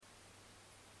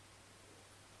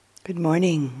Good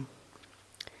morning.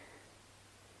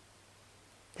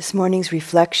 This morning's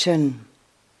reflection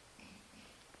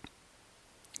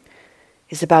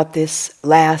is about this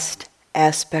last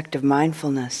aspect of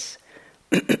mindfulness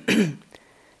that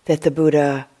the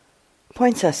Buddha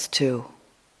points us to.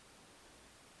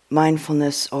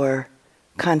 Mindfulness or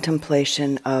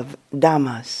contemplation of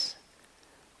Dhammas,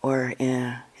 or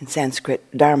in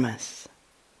Sanskrit, Dharmas.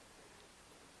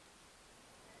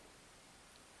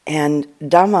 And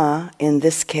Dhamma, in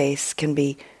this case, can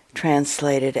be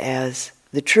translated as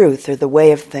the truth, or the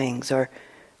way of things, or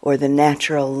the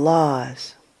natural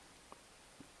laws.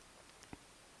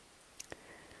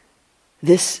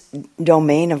 This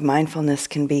domain of mindfulness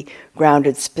can be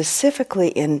grounded specifically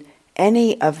in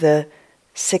any of the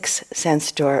 6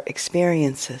 sense door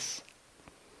experiences: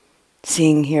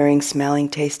 seeing, hearing, smelling,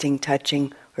 tasting,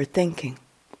 touching, or thinking.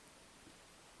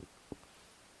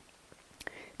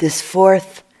 This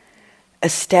 4th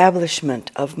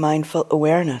establishment of mindful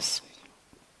awareness,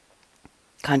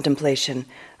 contemplation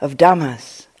of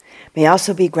Dhammas, may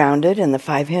also be grounded in the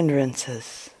 5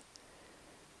 hindrances: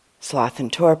 sloth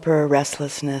and torpor,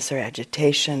 restlessness or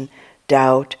agitation,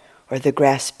 doubt, or the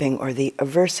grasping or the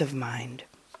aversive mind.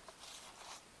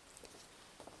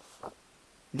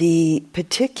 The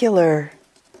particular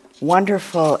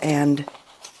wonderful and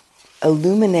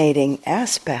illuminating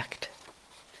aspect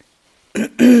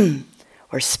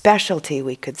or specialty,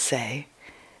 we could say,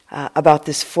 about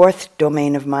this 4th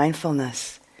domain of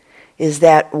mindfulness is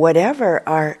that whatever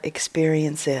our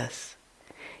experience is,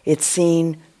 it's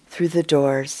seen through the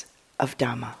doors of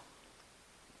Dhamma,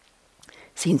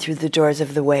 seen through the doors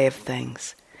of the way of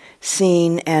things,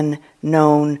 seen and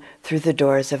known through the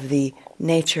doors of the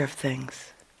nature of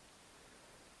things.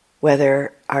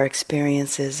 Whether our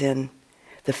experience is in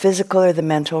the physical or the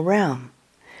mental realm,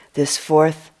 this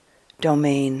 4th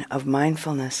domain of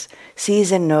mindfulness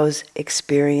sees and knows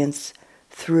experience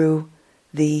through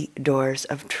the doors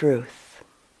of truth.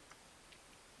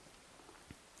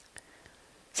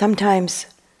 Sometimes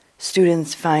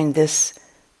students find this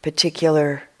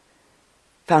particular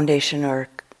foundation or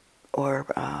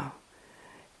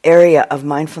area of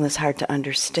mindfulness hard to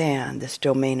understand, this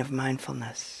domain of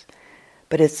mindfulness.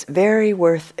 But it's very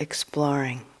worth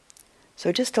exploring.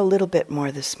 So just a little bit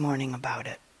more this morning about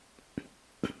it.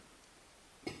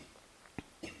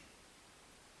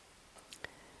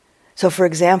 So for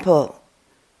example,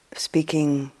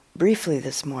 speaking briefly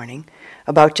this morning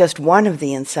about just one of the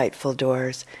insightful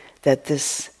doors that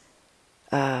this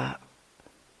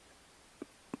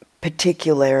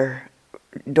particular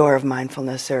door of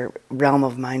mindfulness or realm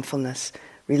of mindfulness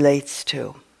relates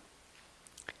to.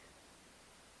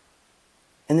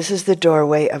 And this is the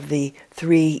doorway of the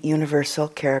 3 universal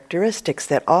characteristics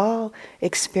that all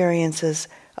experiences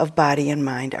of body and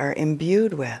mind are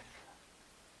imbued with.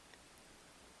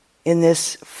 In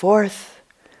this 4th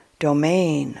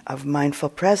domain of mindful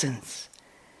presence,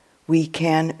 we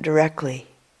can directly,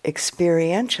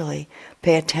 experientially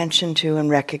pay attention to and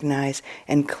recognize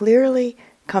and clearly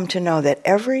come to know that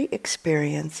every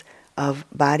experience of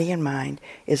body and mind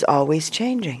is always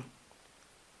changing,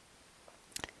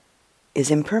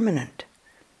 is impermanent.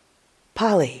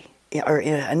 Pali, or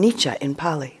anicca in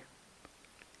Pali.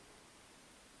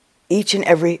 Each and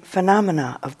every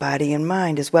phenomena of body and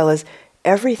mind, as well as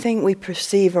everything we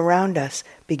perceive around us,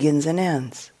 begins and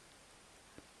ends,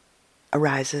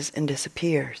 arises and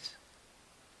disappears.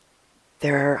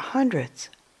 There are hundreds,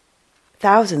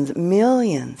 thousands,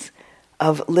 millions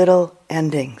of little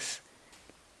endings,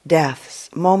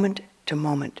 deaths, moment to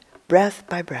moment, breath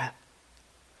by breath.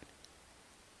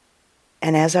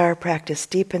 And as our practice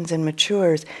deepens and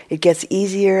matures, it gets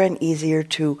easier and easier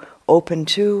to open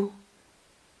to,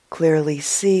 clearly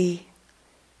see,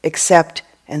 accept,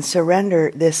 and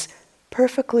surrender this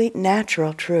perfectly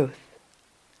natural truth.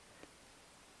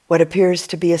 What appears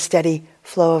to be a steady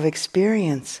flow of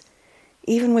experience,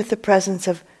 even with the presence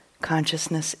of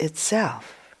consciousness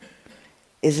itself,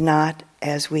 is not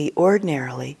as we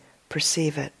ordinarily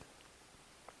perceive it.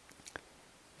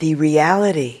 The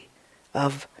reality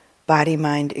of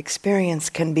body-mind experience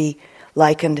can be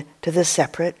likened to the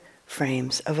separate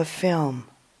frames of a film.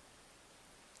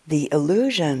 The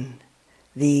illusion,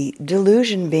 the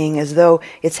delusion being as though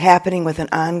it's happening with an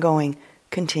ongoing,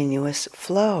 continuous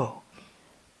flow,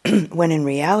 when in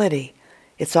reality,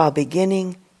 it's all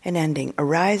beginning and ending,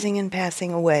 arising and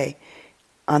passing away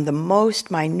on the most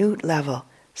minute level,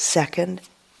 second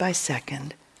by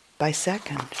second by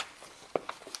second.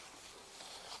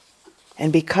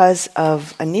 And because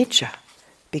of anicca,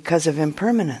 because of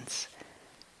impermanence,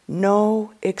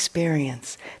 no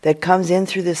experience that comes in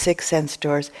through the 6 sense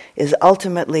doors is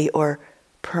ultimately or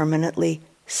permanently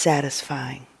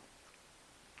satisfying.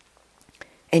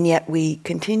 And yet we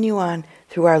continue on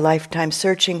through our lifetime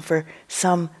searching for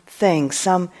something,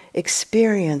 some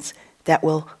experience that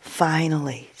will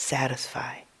finally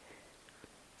satisfy,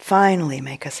 finally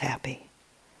make us happy.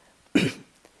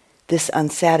 This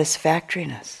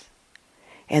unsatisfactoriness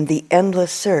and the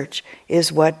endless search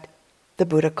is what the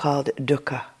Buddha called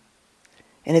dukkha.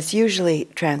 And it's usually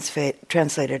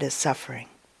translated as suffering.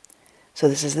 So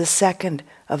this is the second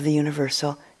of the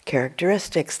universal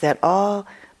characteristics that all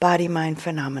body-mind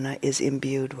phenomena is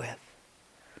imbued with.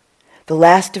 The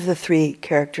last of the three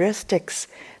characteristics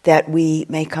that we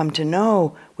may come to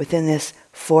know within this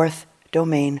fourth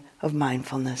domain of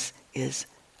mindfulness is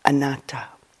anatta.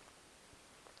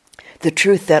 The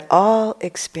truth that all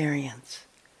experience,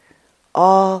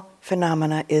 all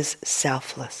phenomena is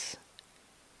selfless,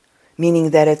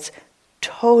 meaning that it's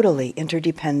totally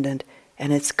interdependent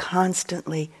and it's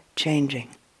constantly changing.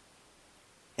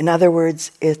 In other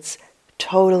words, it's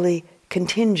totally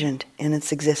contingent in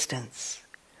its existence,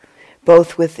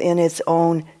 both within its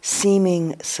own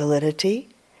seeming solidity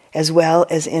as well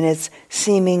as in its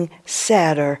seeming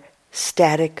sad or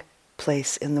static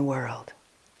place in the world.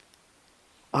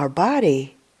 Our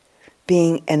body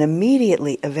being an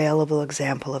immediately available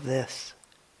example of this,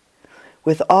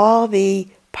 with all the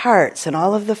parts and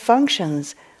all of the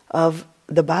functions of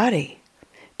the body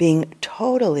being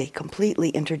totally, completely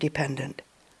interdependent,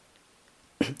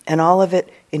 and all of it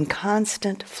in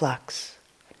constant flux.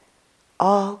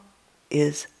 All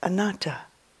is anatta.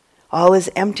 All is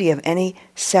empty of any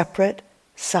separate,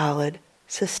 solid,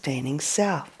 sustaining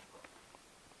self.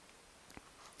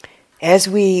 As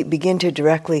we begin to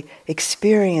directly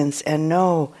experience and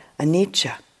know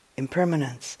anicca,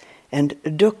 impermanence, and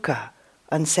dukkha,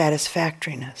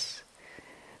 unsatisfactoriness,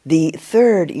 the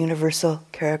third universal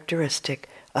characteristic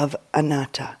of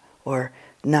anatta, or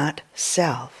not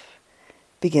self,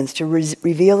 begins to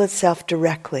reveal itself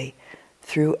directly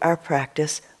through our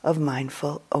practice of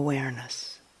mindful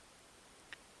awareness.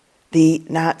 The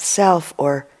not self,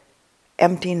 or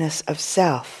emptiness of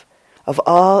self, of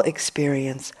all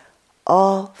experience,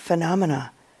 all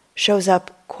phenomena, shows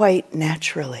up quite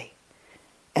naturally,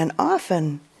 and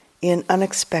often in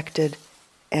unexpected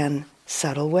and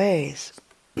subtle ways.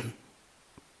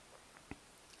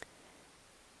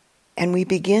 And we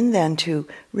begin then to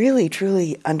really,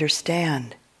 truly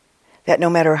understand that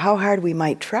no matter how hard we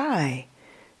might try,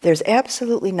 there's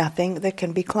absolutely nothing that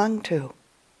can be clung to.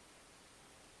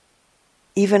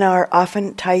 Even our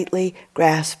often tightly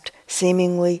grasped,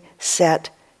 seemingly set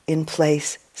in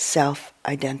place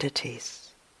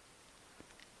self-identities.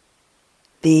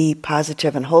 The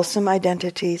positive and wholesome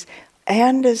identities,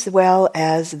 and as well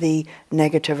as the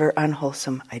negative or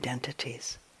unwholesome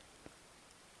identities.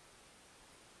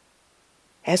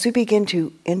 As we begin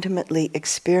to intimately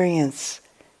experience,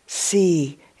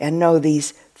 see, and know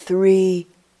these three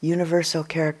universal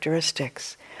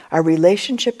characteristics, our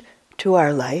relationship to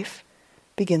our life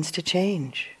begins to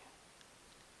change.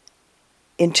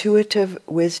 Intuitive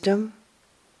wisdom,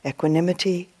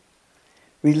 equanimity,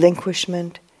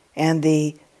 relinquishment, and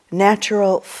the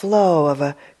natural flow of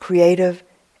a creative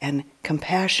and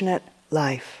compassionate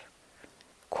life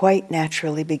quite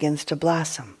naturally begins to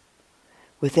blossom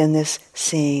within this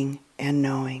seeing and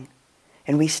knowing.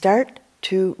 And we start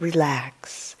to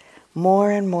relax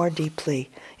more and more deeply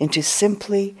into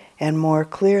simply and more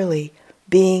clearly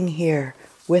being here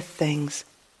with things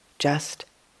just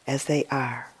as they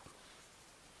are.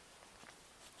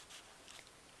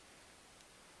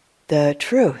 The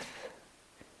truth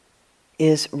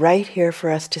is right here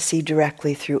for us to see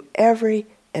directly through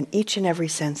each and every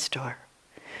sense door,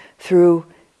 through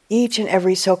each and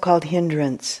every so-called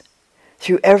hindrance,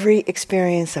 through every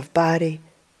experience of body,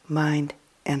 mind,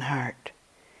 and heart,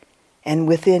 and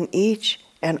within each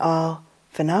and all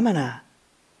phenomena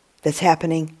that's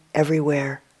happening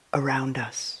everywhere around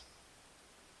us.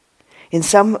 In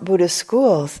some Buddhist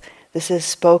schools, this is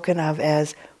spoken of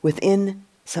as within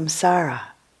samsara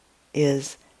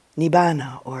is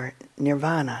nibbana, or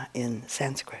nirvana in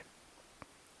Sanskrit.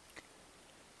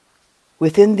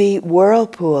 Within the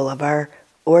whirlpool of our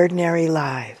ordinary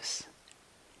lives,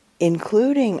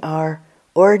 including our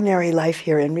ordinary life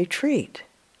here in retreat,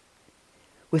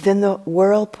 within the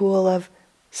whirlpool of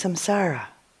samsara,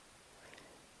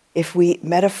 if we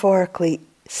metaphorically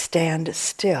stand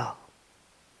still,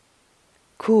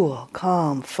 cool,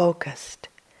 calm, focused,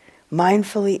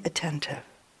 mindfully attentive,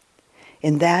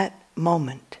 in that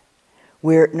moment,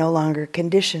 we're no longer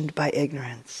conditioned by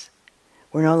ignorance.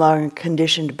 We're no longer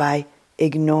conditioned by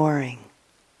ignoring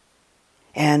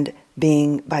and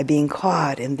by being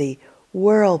caught in the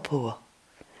whirlpool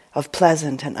of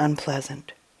pleasant and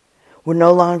unpleasant, We're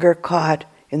no longer caught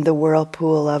in the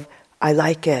whirlpool of, I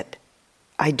like it,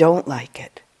 I don't like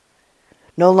it.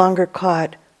 No longer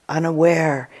caught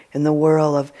unaware in the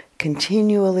whirl of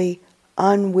continually,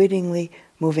 unwittingly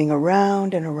moving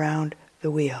around and around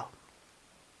the wheel.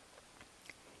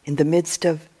 In the midst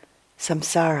of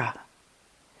samsara,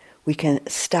 we can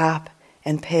stop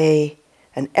and pay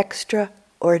an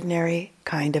extraordinary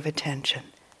kind of attention,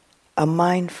 a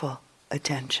mindful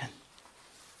attention,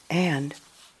 and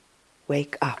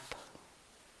wake up.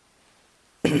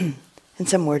 And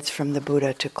some words from the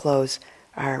Buddha to close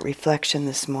our reflection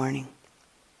this morning.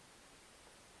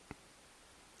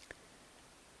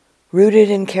 Rooted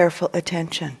in careful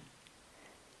attention.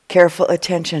 Careful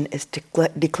attention is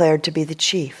declared to be the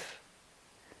chief.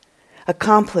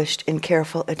 Accomplished in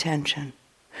careful attention,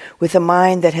 with a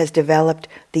mind that has developed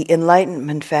the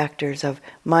enlightenment factors of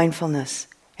mindfulness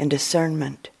and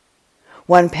discernment,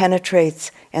 one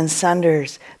penetrates and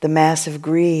sunders the mass of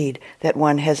greed that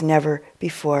one has never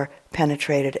before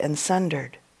penetrated and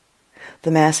sundered,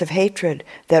 the mass of hatred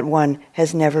that one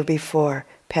has never before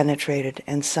penetrated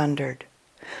and sundered,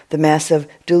 the mass of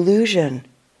delusion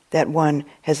that one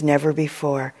has never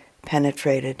before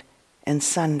penetrated and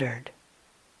sundered.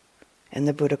 And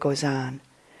the Buddha goes on,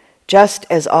 just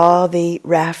as all the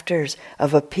rafters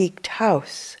of a peaked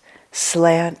house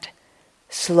slant,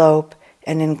 slope,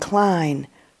 and incline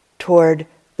toward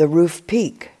the roof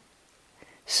peak,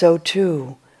 so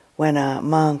too when a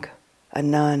monk, a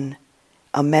nun,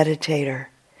 a meditator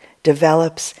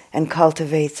develops and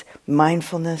cultivates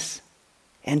mindfulness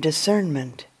and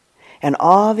discernment and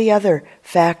all the other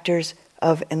factors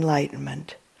of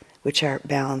enlightenment, which are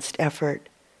balanced effort,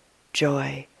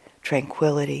 joy,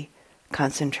 tranquility,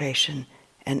 concentration,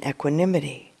 and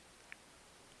equanimity.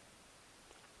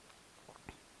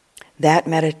 That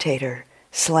meditator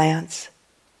slants,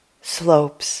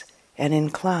 slopes, and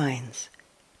inclines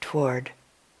toward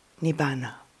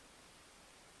Nibbana.